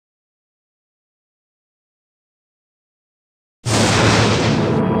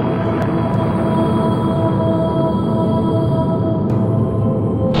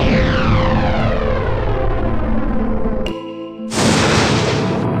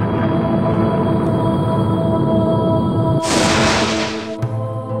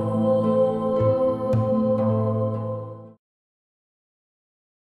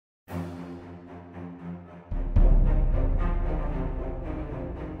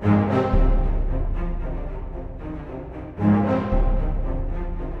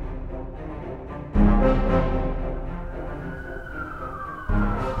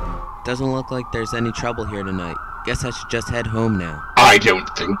Doesn't look like there's any trouble here tonight. Guess I should just head home now. I don't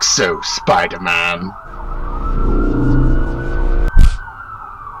think so, Spider-Man.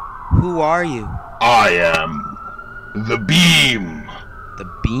 Who are you? I am the Beam. The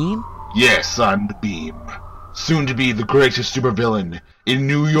Beam? Yes, I'm the Beam. Soon to be the greatest supervillain in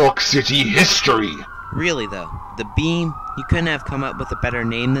New York City history. Really though, the Beam? You couldn't have come up with a better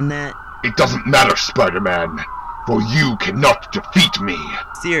name than that? It doesn't matter, Spider-Man, for you cannot defeat me.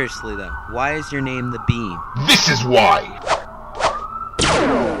 Seriously though, why is your name the Beam? This is why.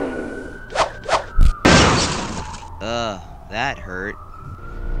 Ugh, that hurt.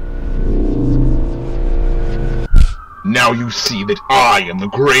 Now you see that I am the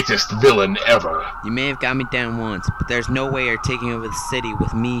greatest villain ever. You may have got me down once, but there's no way you're taking over the city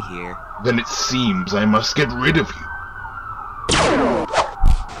with me here. Then it seems I must get rid of you.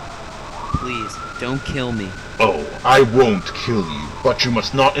 Please, don't kill me. Oh, I won't kill you, but you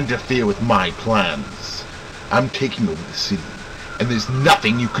must not interfere with my plans. I'm taking over the city, and there's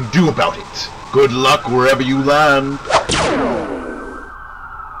nothing you can do about it. Good luck wherever you land.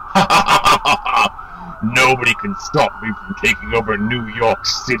 Nobody can stop me from taking over New York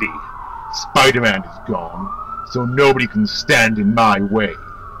City. Spider-Man is gone, so nobody can stand in my way.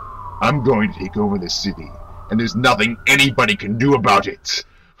 I'm going to take over this city, and there's nothing anybody can do about it.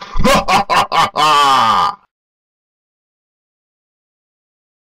 Ha ha ha ha ha!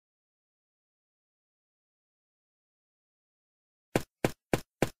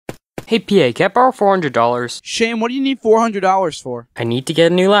 Hey PA, can I borrow $400? Shane, what do you need $400 for? I need to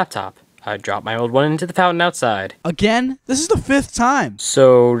get a new laptop. I dropped my old one into the fountain outside. Again? This is the 5th time.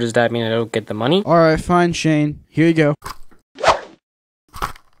 So, does that mean I don't get the money? Alright, fine, Shane. Here you go.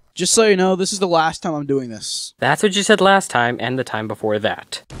 Just so you know, this is the last time I'm doing this. That's what you said last time, and the time before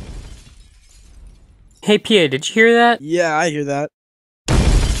that. Hey PA, did you hear that? Yeah, I hear that.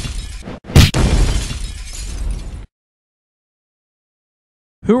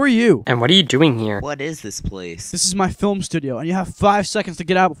 Who are you? And what are you doing here? What is this place? This is my film studio, and you have 5 seconds to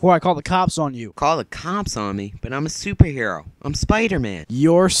get out before I call the cops on you. Call the cops on me, but I'm a superhero. I'm Spider-Man.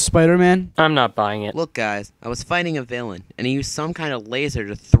 You're Spider-Man? I'm not buying it. Look guys, I was fighting a villain, and he used some kind of laser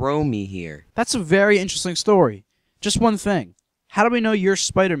to throw me here. That's a very interesting story. Just one thing. How do we know you're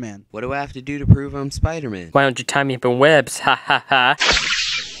Spider-Man? What do I have to do to prove I'm Spider-Man? Why don't you tie me up in webs? Ha ha ha.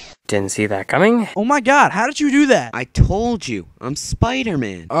 Didn't see that coming. Oh my god, how did you do that? I told you, I'm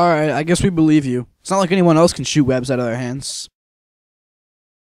Spider-Man. Alright, I guess we believe you. It's not like anyone else can shoot webs out of their hands.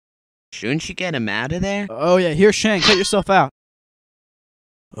 Shouldn't you get him out of there? Oh yeah, here Shane, cut yourself out.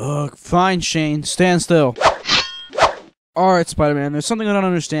 Ugh, fine Shane, stand still. Alright Spider-Man, there's something I don't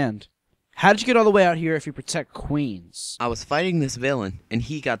understand. How did you get all the way out here if you protect Queens? I was fighting this villain, and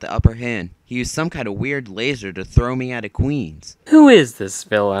he got the upper hand. He used some kind of weird laser to throw me out of Queens. Who is this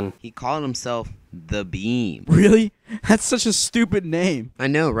villain? He called himself the Beam. Really? That's such a stupid name. I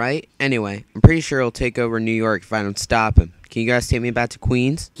know, right? Anyway, I'm pretty sure he'll take over New York if I don't stop him. Can you guys take me back to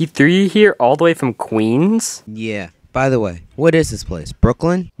Queens? He threw you here all the way from Queens? Yeah. By the way, what is this place?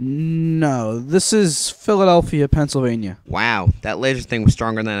 Brooklyn? No, this is Philadelphia, Pennsylvania. Wow, that laser thing was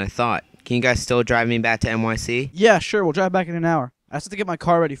stronger than I thought. Can you guys still drive me back to NYC? Yeah, sure, we'll drive back in an hour. I have to get my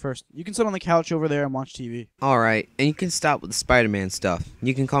car ready first. You can sit on the couch over there and watch TV. Alright, and you can stop with the Spider-Man stuff.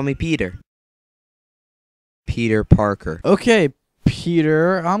 You can call me Peter. Peter Parker. Okay,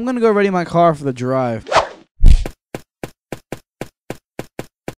 Peter, I'm gonna go ready my car for the drive.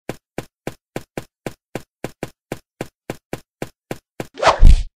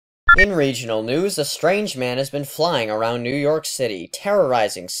 In regional news, a strange man has been flying around New York City,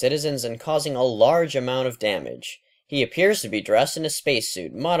 terrorizing citizens and causing a large amount of damage. He appears to be dressed in a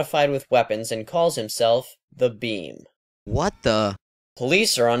spacesuit, modified with weapons, and calls himself the Beam. What the?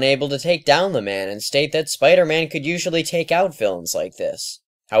 Police are unable to take down the man and state that Spider-Man could usually take out villains like this.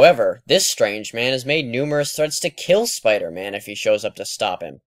 However, this strange man has made numerous threats to kill Spider-Man if he shows up to stop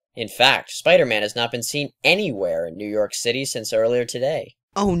him. In fact, Spider-Man has not been seen anywhere in New York City since earlier today.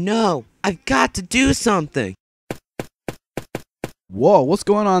 Oh no! I've got to do something! Whoa, what's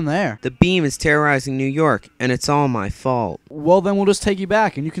going on there? The Beam is terrorizing New York, and it's all my fault. Well, then we'll just take you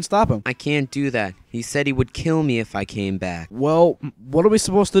back and you can stop him. I can't do that. He said he would kill me if I came back. Well, what are we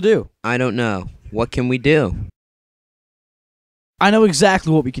supposed to do? I don't know. What can we do? I know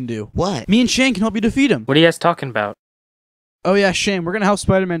exactly what we can do. What? Me and Shane can help you defeat him. What are you guys talking about? Oh yeah, Shane, we're gonna help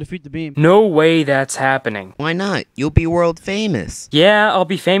Spider-Man defeat the Beam. No way that's happening. Why not? You'll be world famous. Yeah, I'll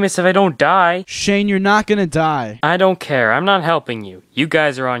be famous if I don't die. Shane, you're not gonna die. I don't care. I'm not helping you. You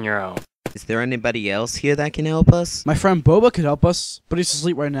guys are on your own. Is there anybody else here that can help us? My friend Boba could help us, but he's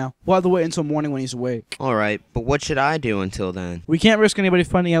asleep right now. We'll have to wait until morning when he's awake. Alright, but what should I do until then? We can't risk anybody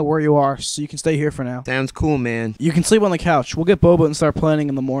finding out where you are, so you can stay here for now. Sounds cool, man. You can sleep on the couch. We'll get Boba and start planning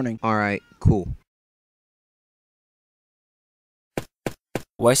in the morning. Alright, cool.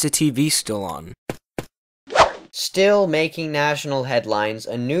 Why is the TV still on? Still making national headlines,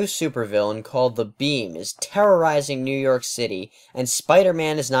 a new supervillain called the Beam is terrorizing New York City, and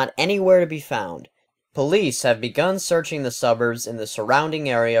Spider-Man is not anywhere to be found. Police have begun searching the suburbs and the surrounding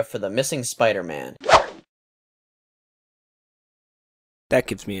area for the missing Spider-Man. That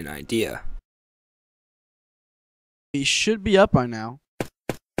gives me an idea. He should be up by now.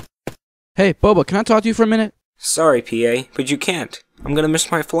 Hey, Boba, can I talk to you for a minute? Sorry, PA, but you can't. I'm gonna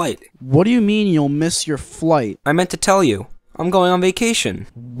miss my flight. What do you mean you'll miss your flight? I meant to tell you. I'm going on vacation.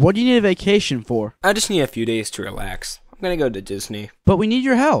 What do you need a vacation for? I just need a few days to relax. I'm gonna go to Disney. But we need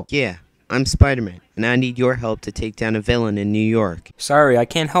your help. Yeah, I'm Spider-Man, and I need your help to take down a villain in New York. Sorry, I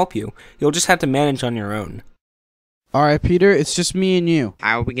can't help you. You'll just have to manage on your own. Alright, Peter, it's just me and you.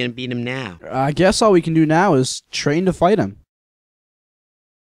 How are we gonna beat him now? I guess all we can do now is train to fight him.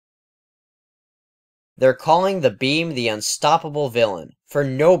 They're calling the Beam the unstoppable villain, for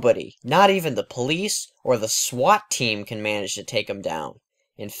nobody, not even the police or the SWAT team, can manage to take him down.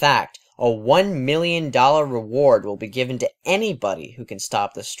 In fact, a $1 million reward will be given to anybody who can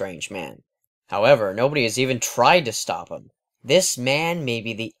stop this strange man. However, nobody has even tried to stop him. This man may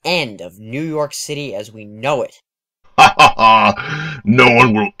be the end of New York City as we know it. Ha ha ha! No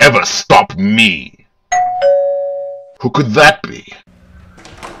one will ever stop me! Who could that be?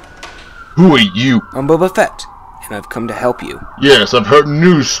 Who are you? I'm Boba Fett, and I've come to help you. Yes, I've heard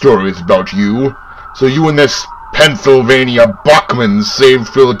news stories about you. So you and this Pennsylvania Bachman saved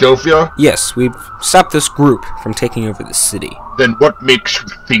Philadelphia? Yes, we've stopped this group from taking over the city. Then what makes you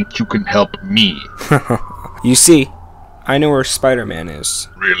think you can help me? You see, I know where Spider-Man is.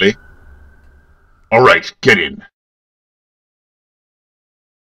 Really? Alright, get in.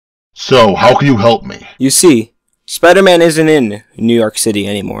 So, how can you help me? You see, Spider-Man isn't in New York City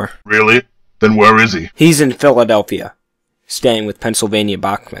anymore. Really? Then where is he? He's in Philadelphia, staying with Pennsylvania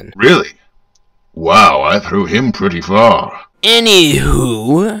Bachman. Really? Wow, I threw him pretty far.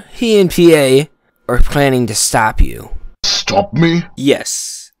 Anywho, he and PA are planning to stop you. Stop me?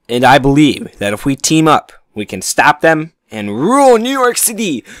 Yes, and I believe that if we team up, we can stop them and rule New York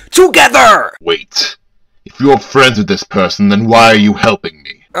City together! Wait. If you're friends with this person, then why are you helping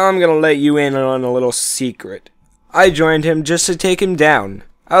me? I'm gonna let you in on a little secret. I joined him just to take him down.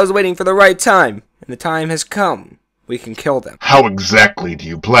 I was waiting for the right time, and the time has come. We can kill them. How exactly do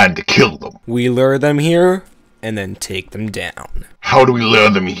you plan to kill them? We lure them here, and then take them down. How do we lure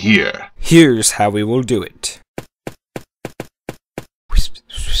them here? Here's how we will do it.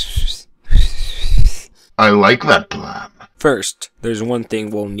 I like that plan. First, there's one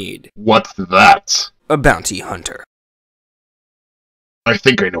thing we'll need. What's that? A bounty hunter. I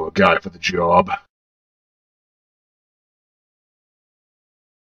think I know a guy for the job.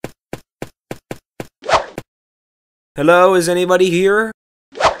 Hello, is anybody here?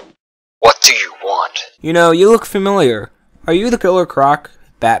 What do you want? You know, you look familiar. Are you the Killer Croc,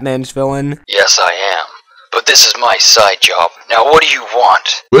 Batman's villain? Yes, I am. But this is my side job. Now what do you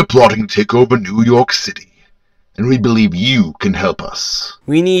want? We're plotting to take over New York City, and we believe you can help us.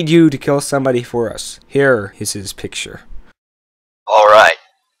 We need you to kill somebody for us. Here is his picture. Alright,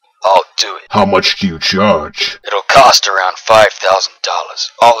 I'll do it. How much do you charge? It'll cost around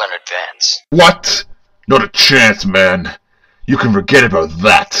 $5,000, all in advance. What? Not a chance, man. You can forget about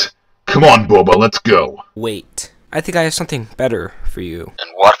that. Come on, Boba, let's go. Wait, I think I have something better for you.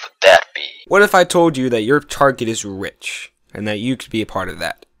 And what would that be? What if I told you that your target is rich, and that you could be a part of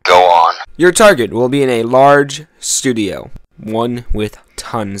that? Go on. Your target will be in a large studio, one with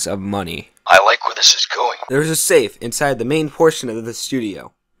tons of money. I like where this is going. There's a safe inside the main portion of the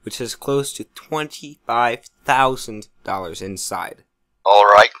studio, which has close to $25,000 inside.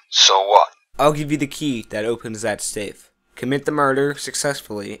 Alright, so what? I'll give you the key that opens that safe. Commit the murder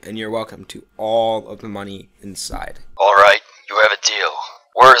successfully, and you're welcome to all of the money inside. Alright, you have a deal.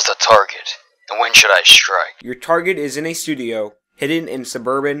 Where is the target? And when should I strike? Your target is in a studio, hidden in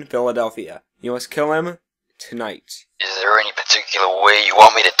suburban Philadelphia. You must kill him tonight. Is there any particular way you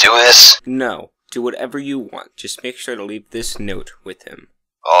want me to do this? No, do whatever you want. Just make sure to leave this note with him.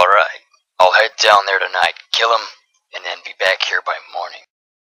 Alright, I'll head down there tonight, kill him, and then be back here by morning.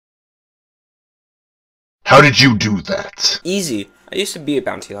 How did you do that? Easy. I used to be a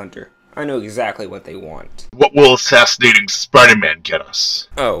bounty hunter. I know exactly what they want. What will assassinating Spider-Man get us?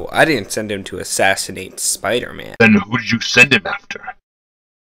 Oh, I didn't send him to assassinate Spider-Man. Then who did you send him after?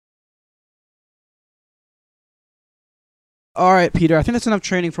 Alright, Peter, I think that's enough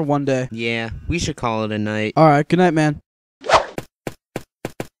training for one day. Yeah, we should call it a night. Alright, good night, man.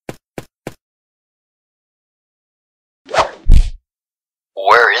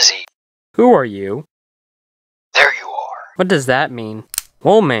 Where is he? Who are you? There you are. What does that mean?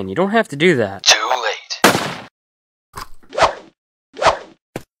 Well, man, you don't have to do that. Too late.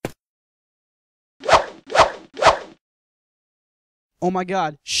 Oh my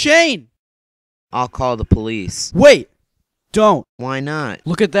god. Shane! I'll call the police. Wait! Don't. Why not?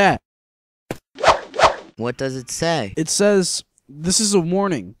 Look at that. What does it say? It says, "This is a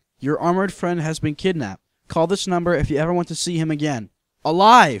warning. Your armored friend has been kidnapped. Call this number if you ever want to see him again.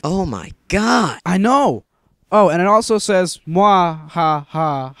 Alive!" Oh my god! I know! Oh, and it also says, "Mwah, ha,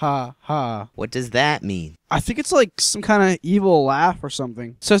 ha, ha, ha." What does that mean? I think it's like some kind of evil laugh or something.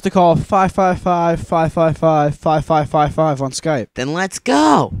 It says to call 555-555-5555 on Skype. Then let's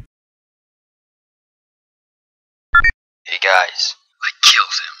go! Hey guys, I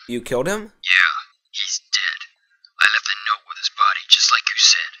killed him. You killed him? Yeah, he's dead. I left a note with his body just like you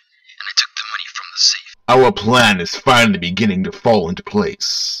said, and I took the money from the safe. Our plan is finally beginning to fall into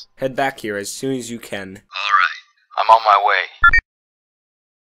place. Head back here as soon as you can. Alright, I'm on my way.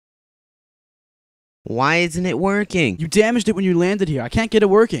 Why isn't it working? You damaged it when you landed here. I can't get it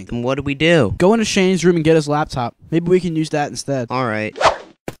working. Then what do we do? Go into Shane's room and get his laptop. Maybe we can use that instead. Alright.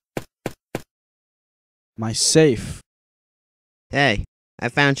 My safe. Hey, I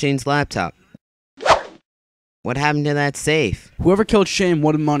found Shane's laptop. What happened to that safe? Whoever killed Shane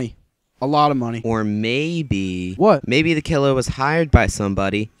wanted money. A lot of money. Or maybe... What? Maybe the killer was hired by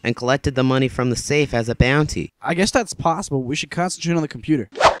somebody and collected the money from the safe as a bounty. I guess that's possible. We should concentrate on the computer.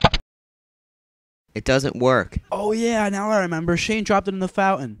 It doesn't work. Oh yeah, now I remember. Shane dropped it in the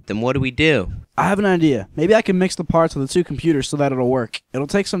fountain. Then what do we do? I have an idea. Maybe I can mix the parts of the two computers so that it'll work. It'll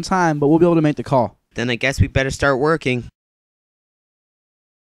take some time, but we'll be able to make the call. Then I guess we better start working.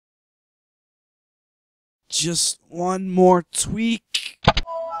 Just one more tweak.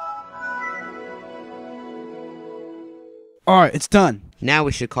 Alright, it's done. Now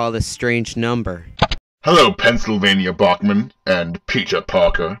we should call this strange number. Hello, Pennsylvania Bachman and Peter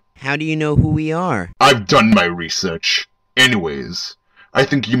Parker. How do you know who we are? I've done my research. Anyways, I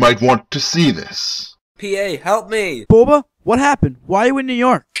think you might want to see this. PA, help me! Boba, what happened? Why are you in New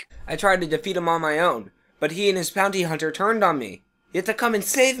York? I tried to defeat him on my own, but he and his bounty hunter turned on me. You have to come and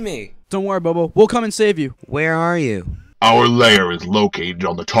save me! Don't worry, Boba. We'll come and save you. Where are you? Our lair is located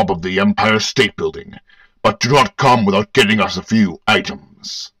on the top of the Empire State Building, but do not come without getting us a few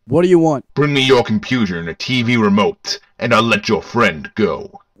items. What do you want? Bring me your computer and a TV remote, and I'll let your friend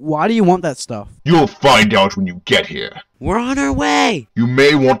go. Why do you want that stuff? You'll find out when you get here. We're on our way! You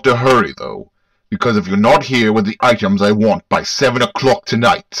may want to hurry, though, because if you're not here with the items I want by 7 o'clock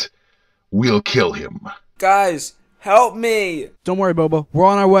tonight, we'll kill him. Guys, help me! Don't worry, Boba. We're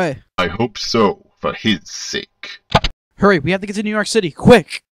on our way. I hope so, for his sake. Hurry, we have to get to New York City,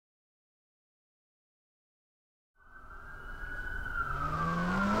 quick!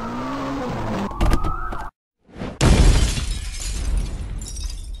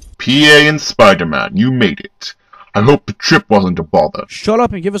 PA and Spiderman, you made it. I hope the trip wasn't a bother. Shut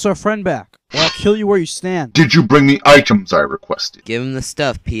up and give us our friend back, or I'll kill you where you stand. Did you bring the items I requested? Give him the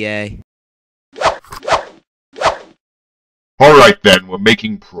stuff, PA. Alright then, we're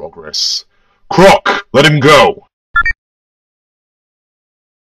making progress. Croc, let him go!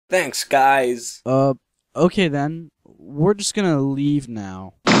 Thanks, guys. Okay then. We're just gonna leave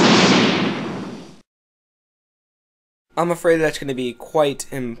now. I'm afraid that's going to be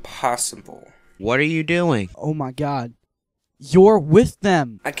quite impossible. What are you doing? Oh my god. You're with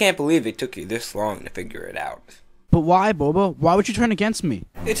them! I can't believe it took you this long to figure it out. But why, Boba? Why would you turn against me?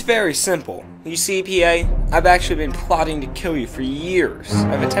 It's very simple. You see, PA, I've actually been plotting to kill you for years.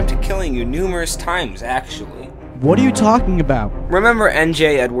 I've attempted killing you numerous times, actually. What are you talking about? Remember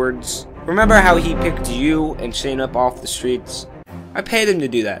NJ Edwards? Remember how he picked you and Shane up off the streets? I paid him to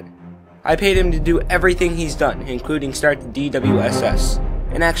do that. I paid him to do everything he's done, including start the DWSS,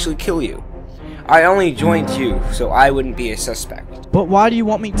 and actually kill you. I only joined you so I wouldn't be a suspect. But why do you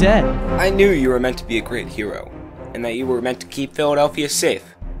want me dead? I knew you were meant to be a great hero, and that you were meant to keep Philadelphia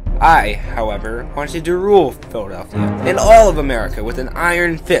safe. I, however, wanted to rule Philadelphia, and all of America with an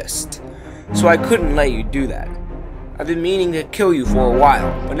iron fist, so I couldn't let you do that. I've been meaning to kill you for a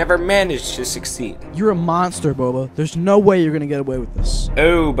while, but never managed to succeed. You're a monster, Boba. There's no way you're gonna get away with this.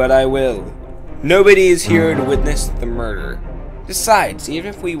 Oh, but I will. Nobody is here to witness the murder. Besides, even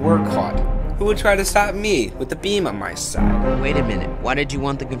if we were caught, who would try to stop me with the beam on my side? Wait a minute. Why did you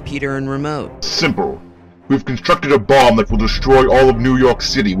want the computer and remote? Simple. We've constructed a bomb that will destroy all of New York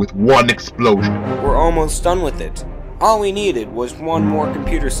City with one explosion. We're almost done with it. All we needed was one more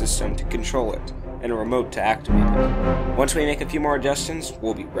computer system to control it, and a remote to activate it. Once we make a few more adjustments,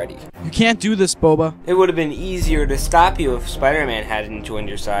 we'll be ready. You can't do this, Boba. It would have been easier to stop you if Spider-Man hadn't joined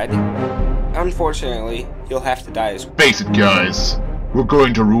your side. Unfortunately, you'll have to die as well. Face it, guys. We're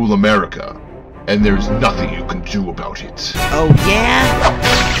going to rule America, and there's nothing you can do about it. Oh, yeah?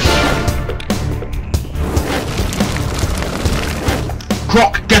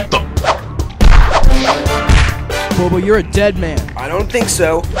 Croc, get them! Boba, you're a dead man. I don't think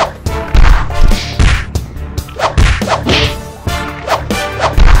so.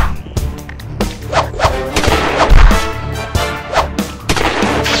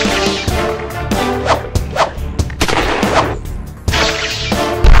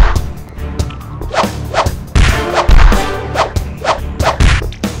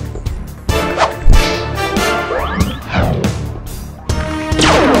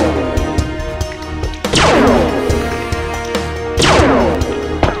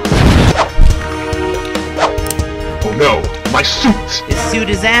 My suit! His suit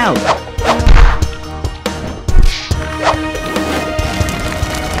is out!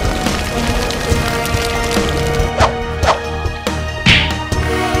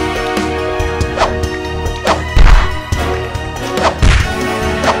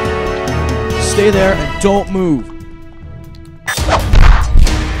 Stay there and don't move.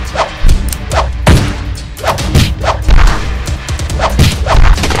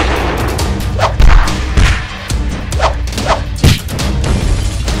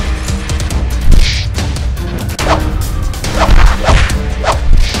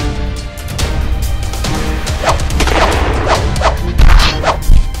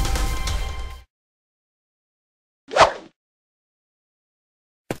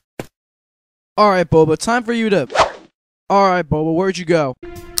 Alright, Boba, time for you to... Alright, Boba, where'd you go?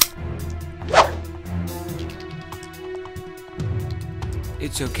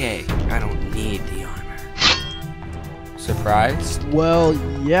 It's okay. I don't need the armor. Surprised? Well,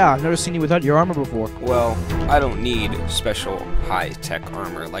 yeah, I've never seen you without your armor before. Well, I don't need special high-tech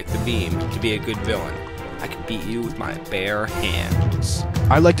armor like the beam to be a good villain. I can beat you with my bare hands.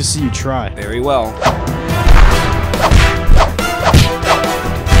 I'd like to see you try. Very well.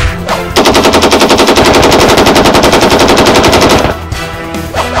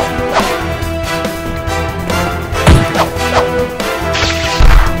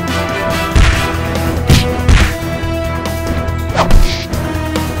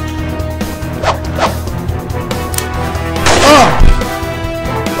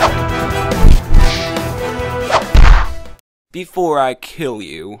 Before I kill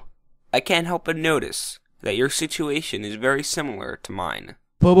you, I can't help but notice that your situation is very similar to mine.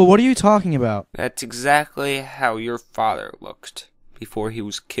 Boba, what are you talking about? That's exactly how your father looked before he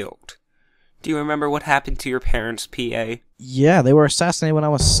was killed. Do you remember what happened to your parents, PA? Yeah, they were assassinated when I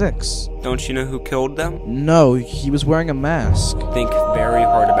was 6. Don't you know who killed them? No, he was wearing a mask. Think very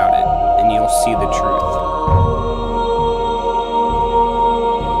hard about it, and you'll see the truth.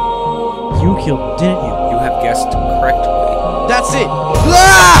 You killed, didn't you? You have guessed correctly. That's it!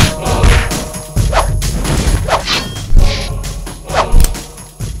 Ah!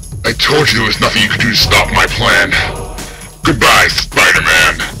 I told you there was nothing you could do to stop my plan. Goodbye,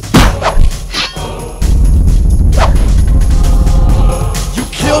 Spider-Man. You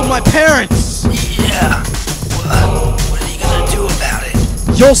killed my parents! Yeah. What are you gonna do about it?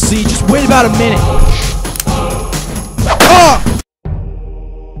 You'll see, just wait about a minute. Ah!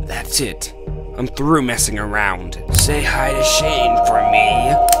 That's it. I'm through messing around. Say hi to Shane for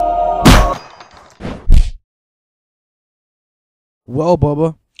me. Well,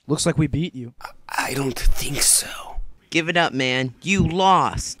 Boba, looks like we beat you. I don't think so. Give it up, man. You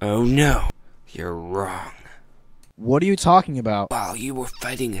lost. Oh no, you're wrong. What are you talking about? While you were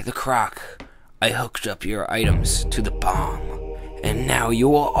fighting the Croc, I hooked up your items to the bomb. And now you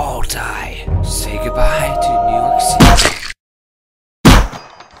will all die. Say goodbye to New York City.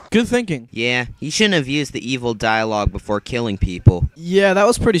 Good thinking. Yeah, he shouldn't have used the evil dialogue before killing people. Yeah, that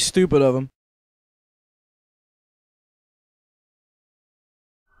was pretty stupid of him.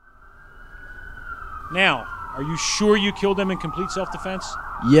 Now, are you sure you killed them in complete self-defense?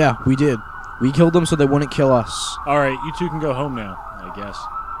 Yeah, we did. We killed them so they wouldn't kill us. Alright, you two can go home now, I guess.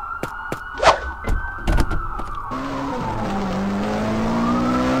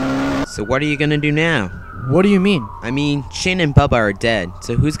 So what are you gonna do now? What do you mean? I mean, Shane and Bubba are dead,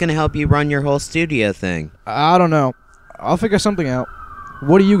 so who's gonna help you run your whole studio thing? I don't know. I'll figure something out.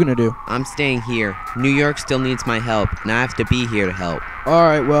 What are you gonna do? I'm staying here. New York still needs my help, and I have to be here to help.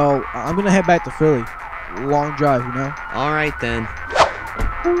 Alright, well, I'm gonna head back to Philly. Long drive, you know? Alright then.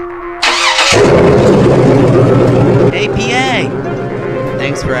 Hey, PA!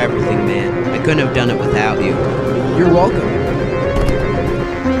 Thanks for everything, man. I couldn't have done it without you. You're welcome.